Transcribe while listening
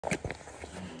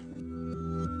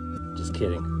Just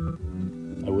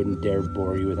kidding. I wouldn't dare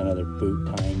bore you with another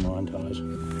boot tying montage.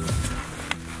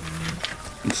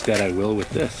 Instead, I will with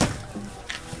this.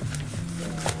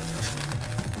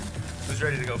 Who's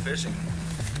ready to go fishing?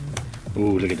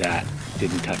 Ooh, look at that.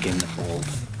 Didn't tuck in the fold.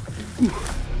 Ooh.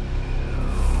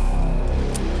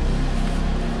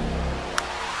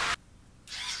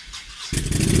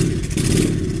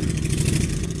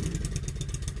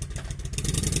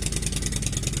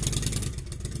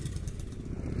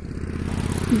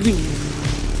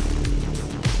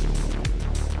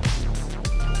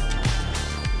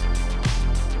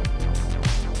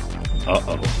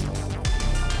 Uh-oh.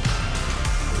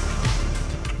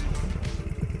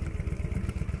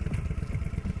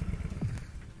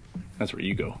 That's where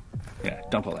you go. Yeah,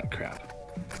 dump all that crap.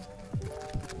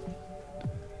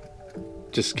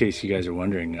 Just in case you guys are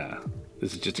wondering,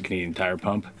 this is just a Canadian Tire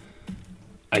pump.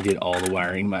 I did all the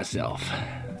wiring myself.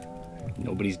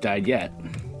 Nobody's died yet.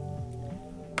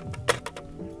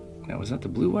 Now, was that the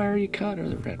blue wire you cut or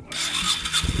the red wire?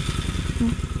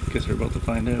 Guess we're about to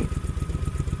find out.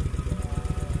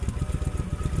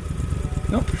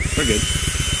 Nope, we're good.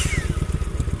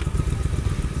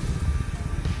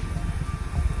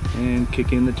 And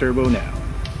kick in the turbo now.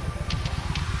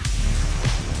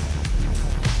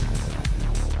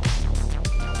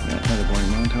 Got another boring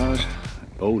montage.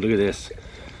 Oh, look at this.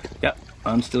 Yep,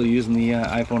 I'm still using the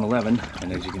iPhone 11,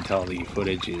 and as you can tell, the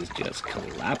footage is just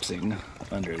collapsing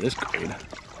under this code.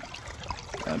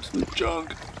 Absolute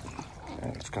junk.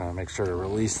 Okay, just gonna make sure to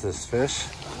release this fish.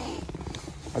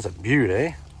 That's a beaut,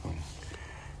 eh?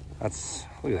 That's,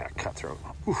 look at that cutthroat.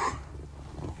 Oof.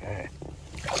 Okay.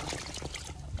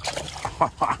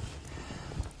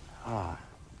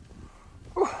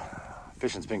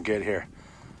 Fishing's been good here.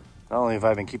 Not only have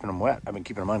I been keeping them wet, I've been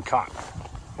keeping them uncaught.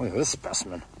 Look at this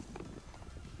specimen.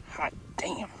 Hot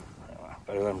damn.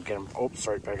 Better let them get them. Oh,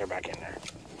 sorry, better get back in there.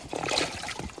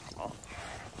 Oh.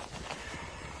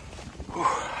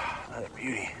 Whew, another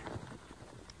beauty.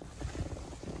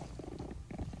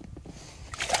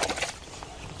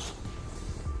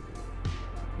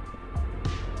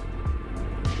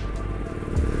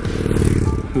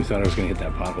 Who thought I was going to hit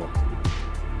that pothole?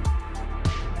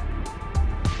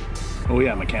 Oh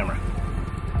yeah, my camera.